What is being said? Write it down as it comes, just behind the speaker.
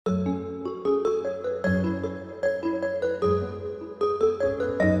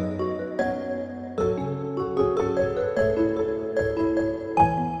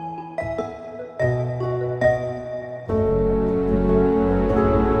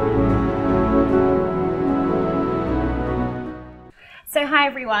Hi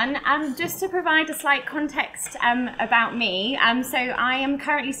everyone. Just to provide a slight context about me, so I am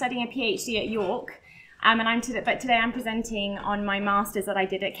currently studying a PhD at York, but today I'm presenting on my master's that I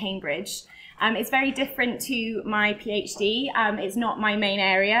did at Cambridge. It's very different to my PhD. It's not my main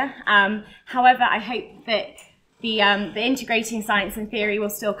area. However, I hope that the integrating science and theory will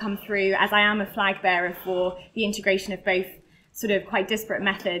still come through, as I am a flag bearer for the integration of both sort of quite disparate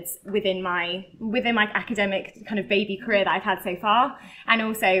methods within my academic kind of baby career that I've had so far, and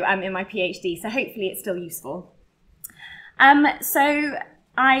also in my PhD. So hopefully it's still useful. So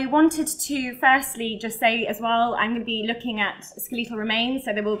I wanted to firstly just say as well, I'm going to be looking at skeletal remains.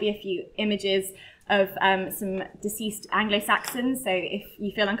 So there will be a few images of some deceased Anglo Saxons. So if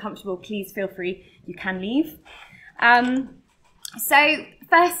you feel uncomfortable, please feel free. You can leave. So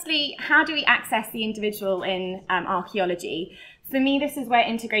firstly, how do we access the individual in archaeology? For me, this is where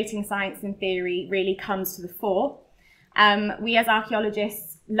integrating science and theory really comes to the fore. We as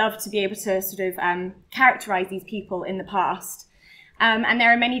archaeologists love to be able to sort of characterize these people in the past. And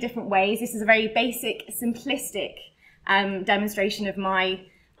there are many different ways. This is a very basic, simplistic demonstration of my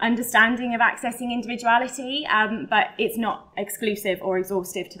understanding of accessing individuality, but it's not exclusive or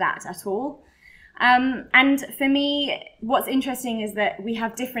exhaustive to that at all. And for me, what's interesting is that we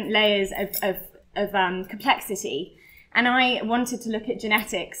have different layers of complexity. And I wanted to look at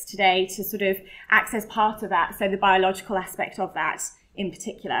genetics today to sort of access part of that, so the biological aspect of that in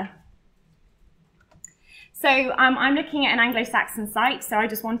particular. So I'm looking at an Anglo Saxon site, so I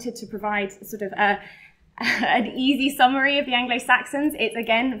just wanted to provide sort of an easy summary of the Anglo Saxons. It's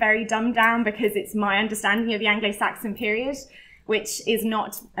again very dumbed down because it's my understanding of the Anglo Saxon period, which is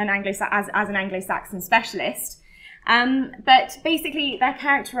not an as an Anglo Saxon specialist. But basically they're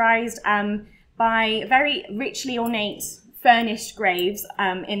characterized by very richly ornate furnished graves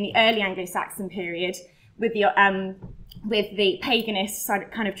in the early Anglo Saxon period with the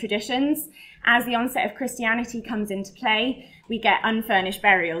paganist kind of traditions. As the onset of Christianity comes into play, we get unfurnished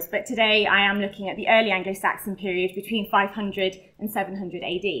burials. But today I am looking at the early Anglo Saxon period between 500 and 700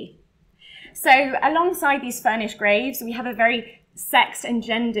 AD. So alongside these furnished graves, we have a very sexed and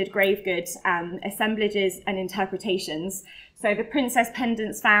gendered grave goods assemblages and interpretations. So the princess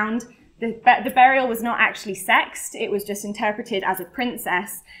pendants found, the burial was not actually sexed, it was just interpreted as a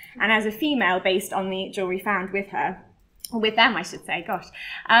princess and as a female based on the jewellery found with her. Or with them, I should say, gosh.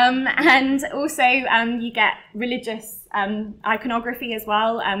 And also you get religious iconography as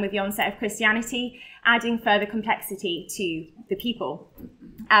well with the onset of Christianity, adding further complexity to the people.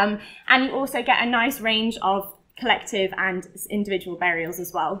 And you also get a nice range of collective and individual burials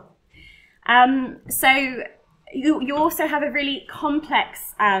as well. So you also have a really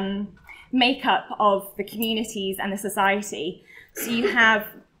complex makeup of the communities and the society. So you have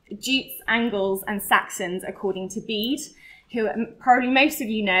Jutes, Angles and Saxons according to Bede, who probably most of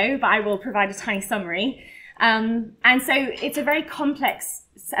you know, but I will provide a tiny summary. And so it's a very complex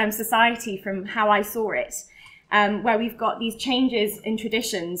society from how I saw it, where we've got these changes in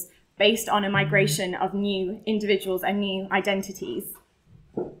traditions based on a migration of new individuals and new identities.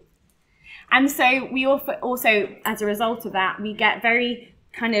 And so we also, as a result of that, we get very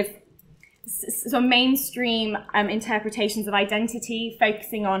kind of mainstream interpretations of identity,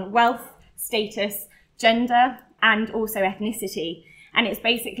 focusing on wealth, status, gender, and also ethnicity. And it's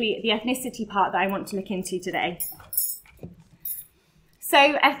basically the ethnicity part that I want to look into today. So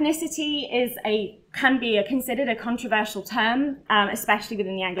ethnicity can be considered a controversial term, especially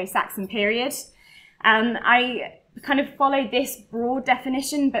within the Anglo-Saxon period. I kind of follow this broad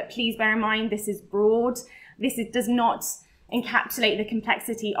definition, but please bear in mind this is broad. Does not encapsulate the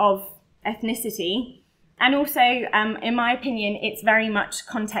complexity of ethnicity. And also, in my opinion, it's very much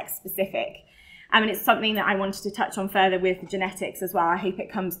context specific. And it's something that I wanted to touch on further with genetics as well. I hope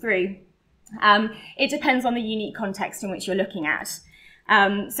it comes through. It depends on the unique context in which you're looking at.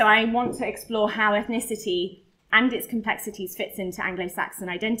 So I want to explore how ethnicity and its complexities fits into Anglo-Saxon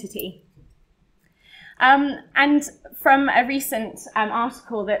identity. And from a recent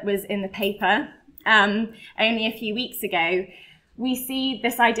article that was in the paper only a few weeks ago, we see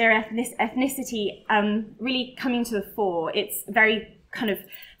this idea of ethnicity really coming to the fore. It's very kind of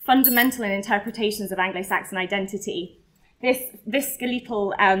fundamental in interpretations of Anglo-Saxon identity. This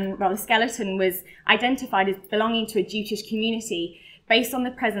skeletal, the skeleton was identified as belonging to a Jutish community based on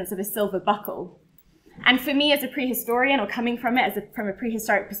the presence of a silver buckle. And for me as a prehistorian, or coming from it from a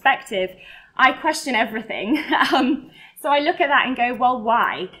prehistoric perspective, I question everything. So I look at that and go, well,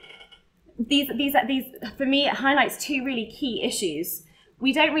 why? These, for me, it highlights two really key issues.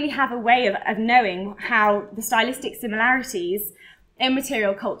 We don't really have a way of knowing how the stylistic similarities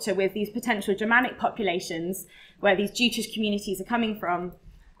immaterial culture with these potential Germanic populations, where these Jutish communities are coming from,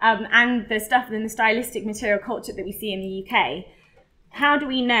 and the stuff in the stylistic material culture that we see in the UK, how do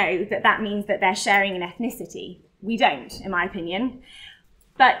we know that that means that they're sharing an ethnicity? We don't, in my opinion.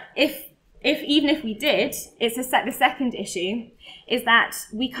 But even if we did, it's the second issue is that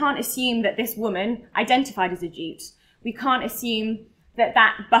we can't assume that this woman identified as a Jute. We can't assume that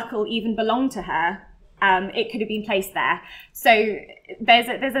that buckle even belonged to her. It could have been placed there. So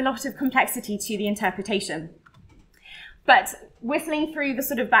there's a lot of complexity to the interpretation. But whistling through the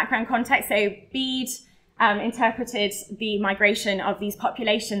sort of background context, so Bede interpreted the migration of these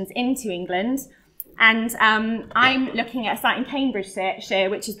populations into England. And I'm looking at a site in Cambridgeshire,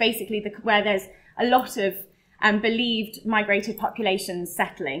 which is basically where there's a lot of believed migrated populations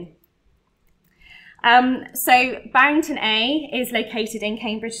settling. So Barrington A is located in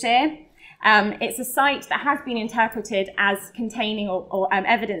Cambridgeshire. It's a site that has been interpreted as containing or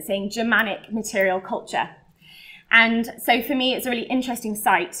evidencing Germanic material culture. And so for me, it's a really interesting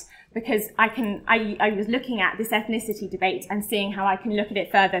site because I was looking at this ethnicity debate and seeing how I can look at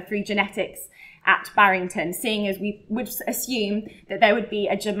it further through genetics at Barrington, seeing as we would assume that there would be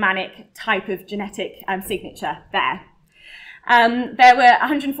a Germanic type of genetic signature there. There were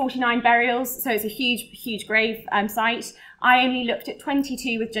 149 burials, so it's a huge grave site. I only looked at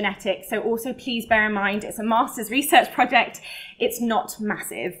 22 with genetics, so also please bear in mind it's a master's research project. It's not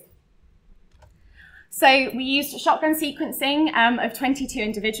massive. So we used shotgun sequencing of 22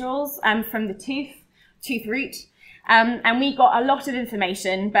 individuals from the tooth root. And we got a lot of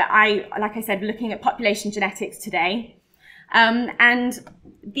information, but like I said, looking at population genetics today. And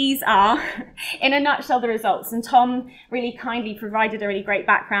these are, in a nutshell, the results. And Tom really kindly provided a really great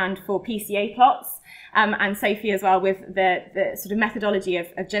background for PCA plots, and Sophie as well with the sort of methodology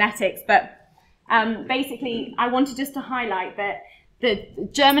of genetics. But basically, I wanted just to highlight that the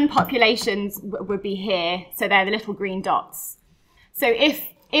German populations would be here, so they're the little green dots. So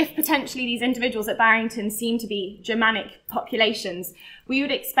if potentially these individuals at Barrington seem to be Germanic populations, we would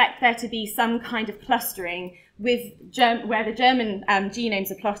expect there to be some kind of clustering with where the German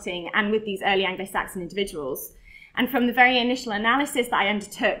genomes are plotting and with these early Anglo-Saxon individuals. And from the very initial analysis that I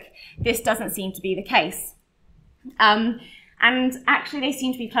undertook, this doesn't seem to be the case. And actually they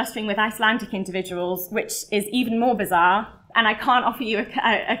seem to be clustering with Icelandic individuals, which is even more bizarre. And I can't offer you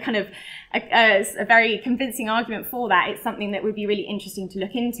a very convincing argument for that. It's something that would be really interesting to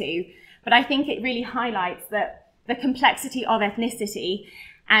look into. But I think it really highlights that the complexity of ethnicity.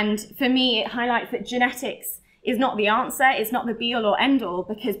 And for me, it highlights that genetics is not the answer. It's not the be-all or end-all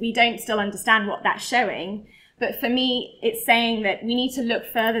because we don't still understand what that's showing. But for me, it's saying that we need to look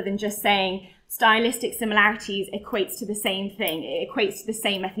further than just saying stylistic similarities equates to the same thing. It equates to the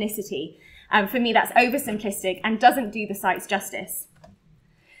same ethnicity. For me, that's oversimplistic and doesn't do the sites justice.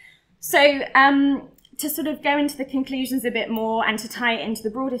 So to sort of go into the conclusions a bit more and to tie it into the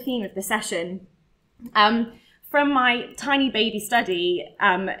broader theme of the session, from my tiny baby study,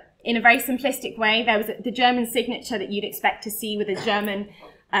 in a very simplistic way, there was the German signature that you'd expect to see with a German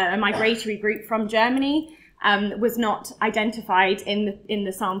migratory group from Germany. Was not identified in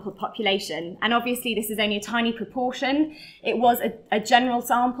the sampled population. And obviously this is only a tiny proportion. It was a general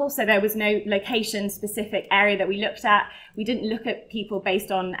sample, so there was no location-specific area that we looked at. We didn't look at people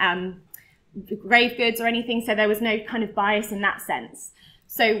based on grave goods or anything, so there was no kind of bias in that sense.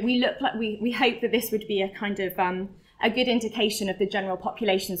 So we hope that this would be a kind of a good indication of the general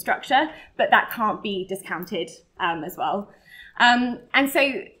population structure, but that can't be discounted as well.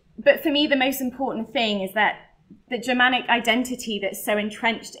 But for me, the most important thing is that the Germanic identity that's so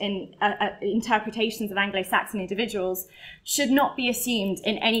entrenched in interpretations of Anglo-Saxon individuals should not be assumed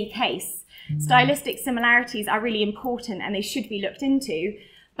in any case. Stylistic similarities are really important and they should be looked into,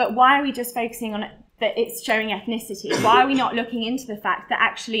 but why are we just focusing on that it's showing ethnicity? Why are we not looking into the fact that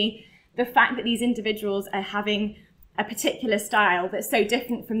actually the fact that these individuals are having a particular style that's so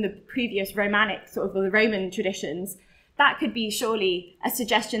different from the previous Romanic, sort of the Roman traditions, that could be surely a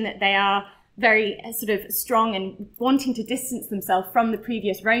suggestion that they are very sort of strong and wanting to distance themselves from the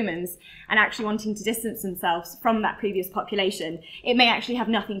previous Romans and actually wanting to distance themselves from that previous population. It may actually have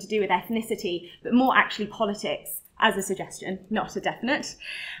nothing to do with ethnicity, but more actually politics as a suggestion, not a definite.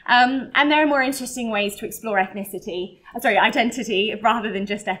 And there are more interesting ways to explore identity rather than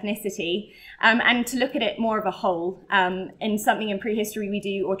just ethnicity, and to look at it more of a whole. In something in prehistory we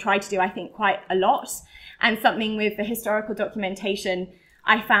do or try to do, I think, quite a lot. And something with the historical documentation,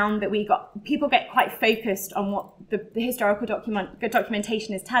 I found that people get quite focused on what the historical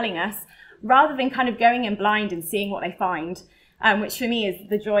documentation is telling us, rather than kind of going in blind and seeing what they find, which for me is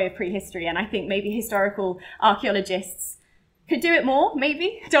the joy of prehistory. And I think maybe historical archaeologists Could do it more,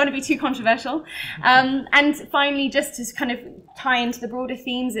 maybe. Don't want to be too controversial. And finally, just to kind of tie into the broader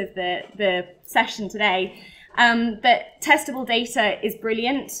themes of the session today, that testable data is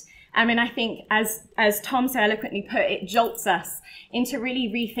brilliant. And I think, as Tom so eloquently put, it jolts us into really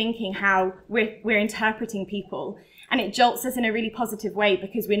rethinking how we're interpreting people. And it jolts us in a really positive way,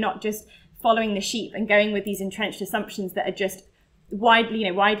 because we're not just following the sheep and going with these entrenched assumptions that are just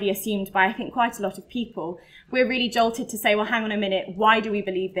widely assumed by, I think, quite a lot of people. We're really jolted to say, well, hang on a minute, why do we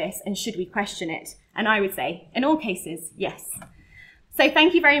believe this, and should we question it? And I would say, in all cases, yes. So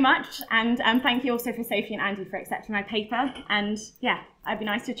thank you very much, and thank you also for Sophie and Andy for accepting my paper. And yeah, I'd be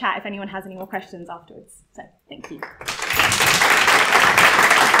nice to chat if anyone has any more questions afterwards. So thank you.